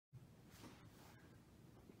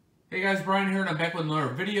Hey guys, Brian here, and I'm back with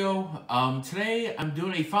another video. Today I'm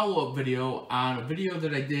doing a follow-up video on a video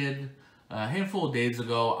that I did a handful of days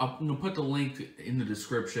ago. I'm going to put the link in the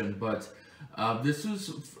description, but this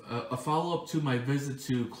was a follow-up to my visit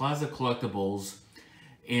to Closet Collectibles.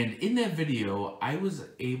 And in that video, I was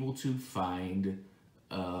able to find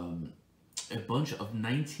a bunch of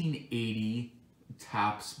 1980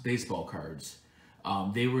 Topps baseball cards.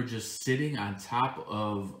 They were just sitting on top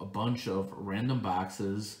of a bunch of random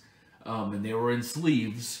boxes. And they were in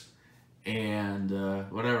sleeves, and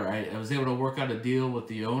whatever. I was able to work out a deal with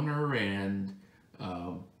the owner, and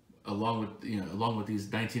along with these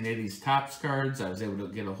 1980s Topps cards, I was able to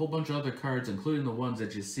get a whole bunch of other cards, including the ones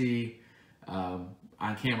that you see on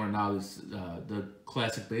camera now. The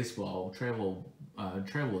classic baseball travel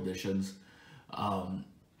editions. I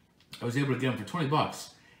was able to get them for 20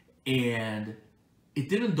 bucks, and it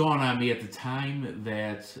didn't dawn on me at the time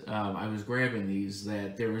that I was grabbing these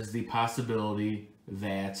that there was the possibility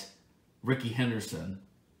that Rickey Henderson's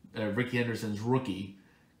rookie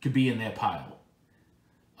could be in that pile.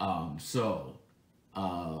 I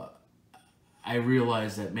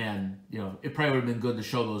realized that, man, it probably would have been good to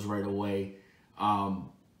show those right away.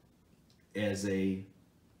 As a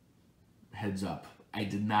heads up, I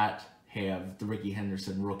did not have the Rickey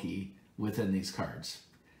Henderson rookie within these cards.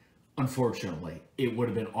 Unfortunately, it would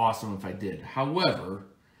have been awesome if I did. However,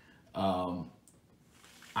 I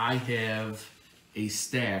have a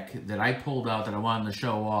stack that I pulled out that I wanted to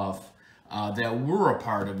show off that were a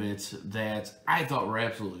part of it that I thought were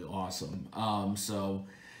absolutely awesome. As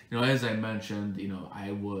I mentioned,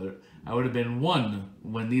 I would have been one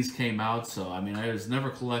when these came out. So I mean, I was never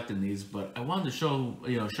collecting these, but I wanted to show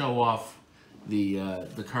off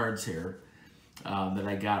the cards here. That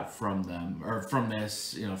I got from them, or from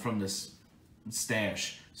this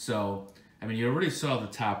stash. So, I mean, you already saw the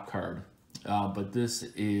top card, but this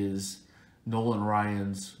is Nolan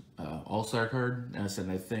Ryan's All-Star card.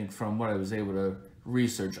 And I think from what I was able to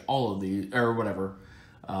research, all of these, or whatever,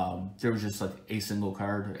 there was just like a single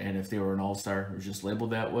card, and if they were an All-Star, it was just labeled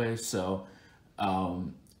that way. So, I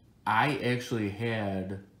actually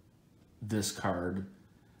had this card.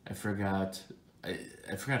 I forgot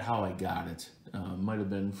how I got it. Might have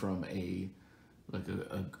been from a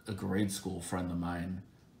grade school friend of mine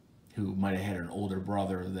who might have had an older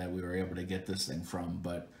brother that we were able to get this thing from.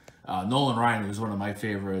 But Nolan Ryan was one of my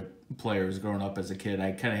favorite players growing up as a kid.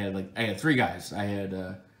 I had three guys. I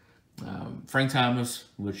had Frank Thomas,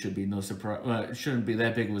 which should be no surprise. It shouldn't be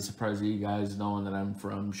that big of a surprise to you guys, knowing that I'm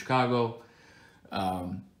from Chicago.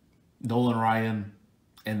 Nolan Ryan,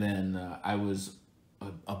 and then I was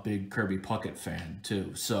a big Kirby Puckett fan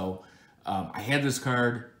too. So I had this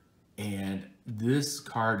card, and this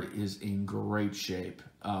card is in great shape.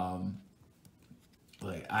 I'm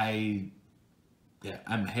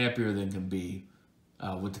happier than can be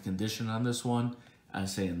with the condition on this one. I'm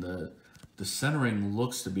saying the centering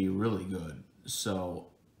looks to be really good.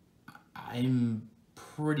 So I'm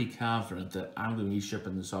pretty confident that I'm going to be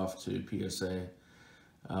shipping this off to PSA.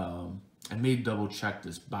 I may double check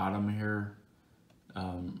this bottom here.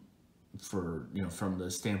 From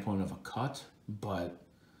the standpoint of a cut, but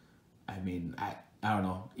I mean, I don't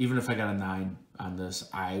know. Even if I got a 9 on this,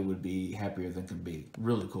 I would be happier than can be.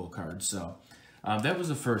 Really cool card. So that was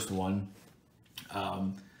the first one.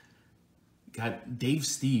 Got Dave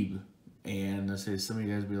Stieb, and I say some of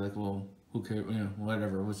you guys be like, well, who cares?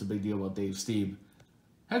 Whatever. What's the big deal about Dave Stieb?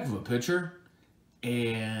 Heck of a pitcher,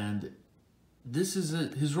 and this is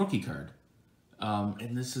his rookie card.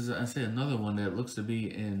 And this is, I say, another one that looks to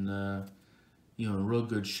be in, real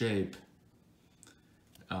good shape.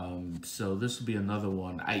 So this will be another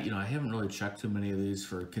one. I haven't really checked too many of these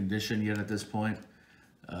for condition yet at this point.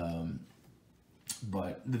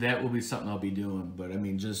 But that will be something I'll be doing. But I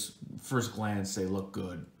mean, just first glance, they look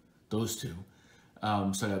good. Those two.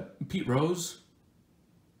 So I got Pete Rose.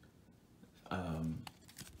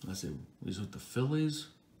 Let's see, he's with the Phillies.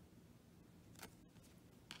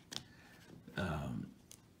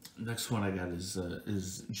 Next one I got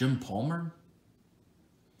is Jim Palmer.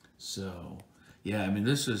 So yeah, I mean,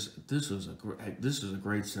 this is a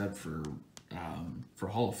great set for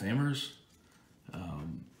Hall of Famers.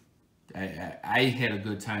 I had a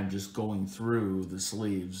good time just going through the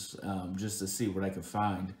sleeves just to see what I could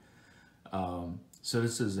find. So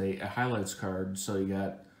this is a highlights card. So you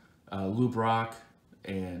got Lou Brock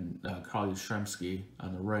and Carl Yastrzemski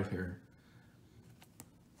on the right here.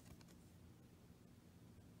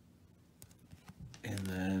 And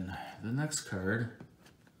then the next card,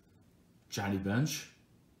 Johnny Bench.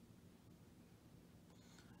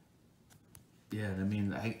 Yeah, and I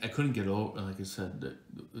mean, I couldn't get over, like I said,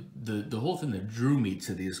 the whole thing that drew me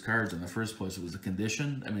to these cards in the first place was the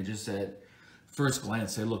condition. I mean, just at first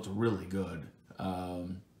glance, they looked really good.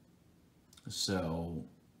 Um, so,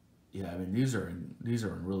 yeah, I mean, these are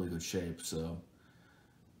in really good shape. So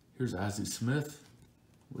here's Ozzie Smith,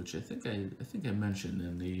 which I think I mentioned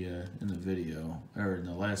in the video or in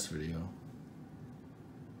the last video.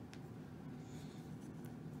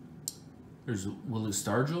 There's Willie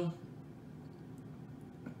Stargell.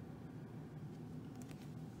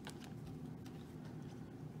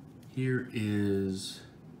 Here is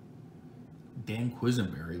Dan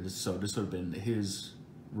Quisenberry. So this would have been his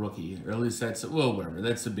rookie, or at least that's, well, whatever.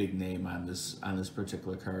 That's a big name on this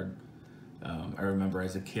particular card. I remember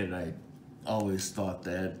as a kid, I always thought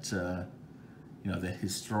that that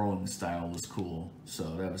his throwing style was cool.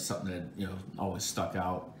 So that was something that always stuck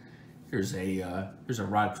out. Here's a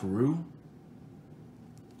Rod Carew.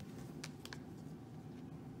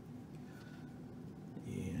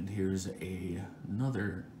 And here's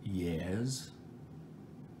another Yaz.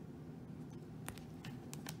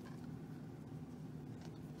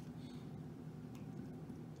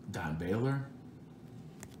 Don Baylor.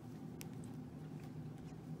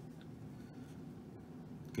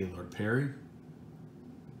 Gaylord Perry.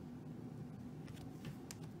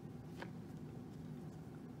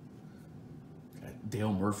 Got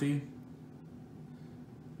Dale Murphy,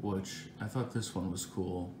 which I thought this one was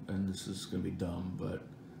cool, and this is going to be dumb, but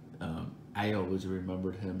I always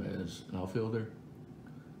remembered him as an outfielder.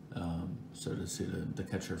 So to see the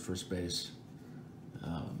catcher at first base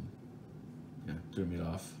threw me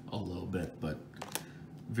off a little bit, but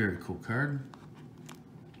very cool card.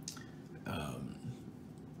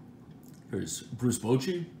 Here's Bruce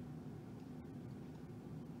Bochy.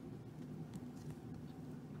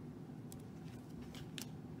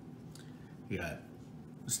 You got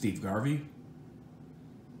Steve Garvey.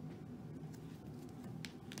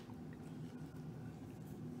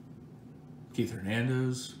 Keith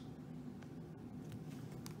Hernandez.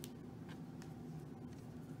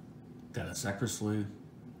 Dennis Eckersley.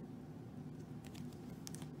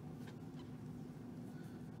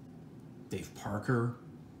 Dave Parker.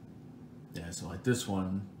 Yeah, so like this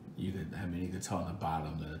one, you could tell on the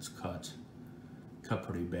bottom that it's cut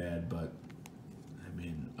pretty bad, but I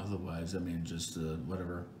mean, otherwise, I mean, just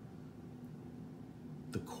whatever.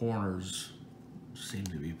 The corners seem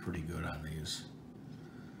to be pretty good on these.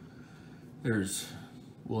 There's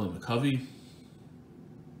William McCovey.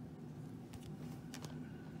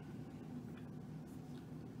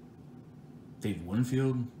 Dave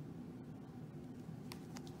Winfield.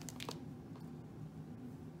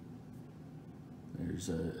 There's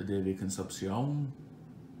David Concepcion.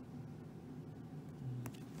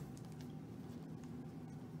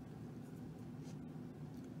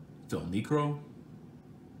 Phil Necro.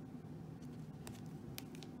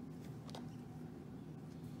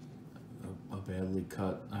 A badly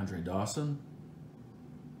cut Andre Dawson.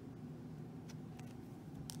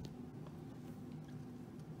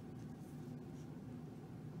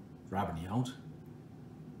 Robin Yount.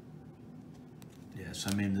 Yes,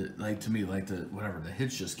 I mean, to me, the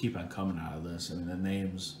hits just keep on coming out of this. I mean, the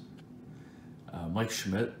names, Mike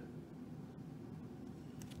Schmidt.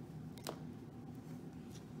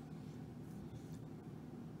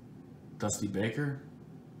 Dusty Baker.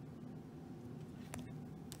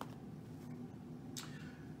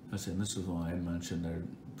 I was saying this is one I mentioned.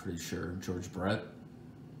 I'm pretty sure George Brett.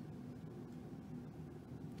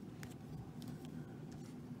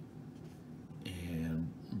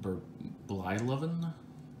 And Bert Blyleven.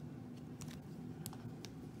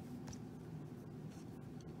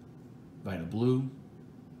 Vida Blue.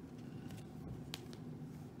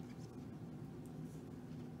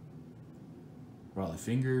 Raleigh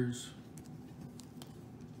Fingers.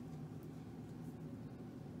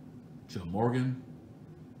 Joe Morgan.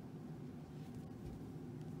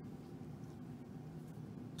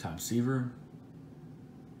 Tom Seaver.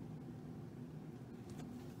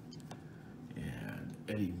 And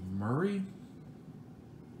Eddie Murray.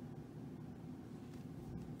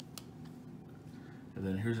 And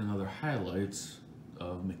then here's another highlights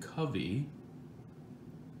of McCovey.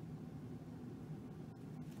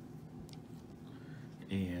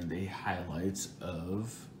 And a highlights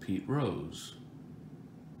of Pete Rose.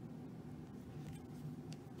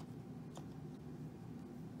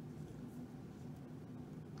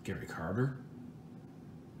 Gary Carter.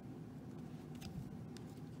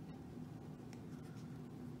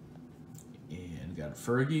 And got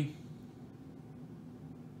Fergie.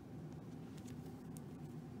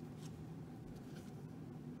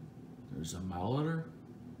 There's a Molitor.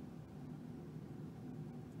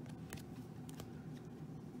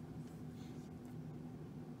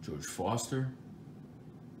 George Foster.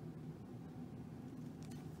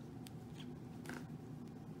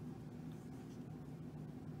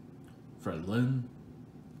 Fred Lynn.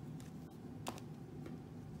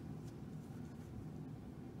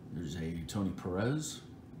 There's a Tony Perez,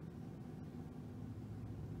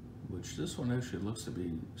 which this one actually looks to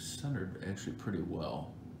be centered actually pretty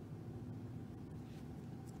well.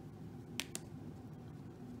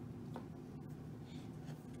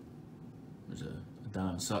 There's a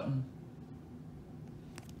Don Sutton.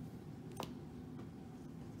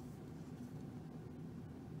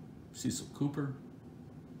 Cecil Cooper.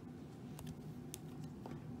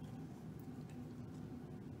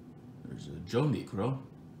 There's a Joe Negro.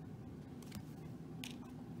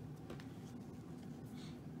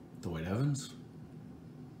 Dwight Evans.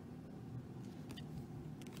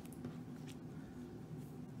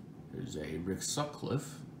 There's a Rick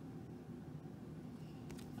Sutcliffe.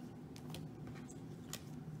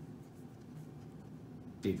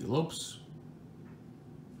 Davey Lopes.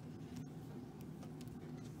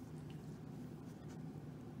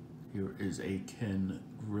 Here is a Ken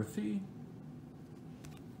Griffey.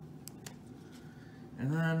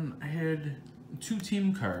 And then I had 2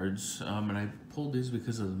 team cards, and I pulled these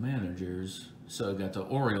because of the managers. So I got the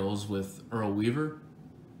Orioles with Earl Weaver.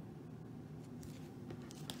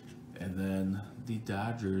 And then the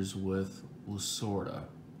Dodgers with Lasorda.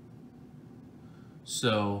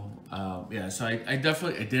 So, yeah, so I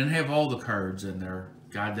definitely, I didn't have all the cards in there.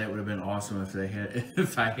 God, that would have been awesome if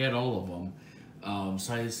if I had all of them.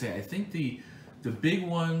 So I just say, I think the big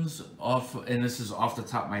ones off, and this is off the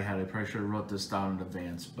top of my head, I probably should have wrote this down in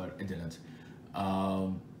advance, but I didn't.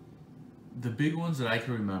 The big ones that I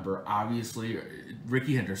can remember, obviously,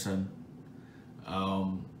 Ricky Henderson,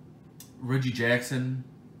 Reggie Jackson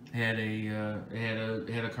had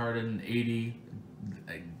a card in '80.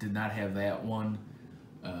 I did not have that one,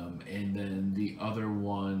 and then the other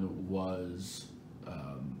one was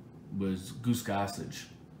Goose Gossage.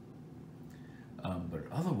 But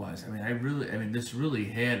otherwise, I mean, this really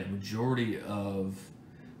had a majority of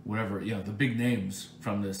whatever, the big names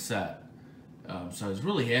from this set. So I was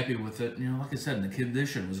really happy with it. Like I said, and the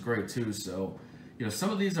condition was great too. So, some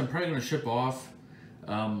of these I'm probably going to ship off.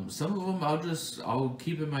 Some of them I'll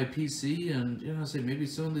keep in my PC, and say maybe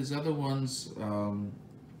some of these other ones,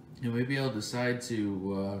 maybe I'll decide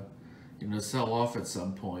to sell off at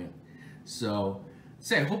some point. So,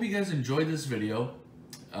 I hope you guys enjoyed this video.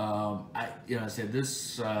 I'm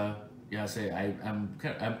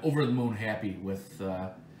over the moon happy with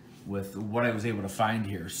what I was able to find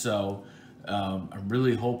here. So I'm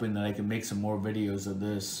really hoping that I can make some more videos of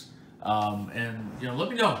this. And let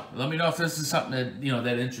me know if this is something that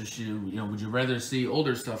that interests you. Would you rather see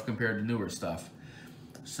older stuff compared to newer stuff?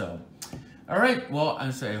 So, all right. Well, I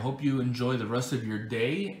hope you enjoy the rest of your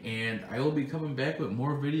day, and I will be coming back with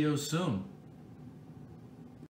more videos soon.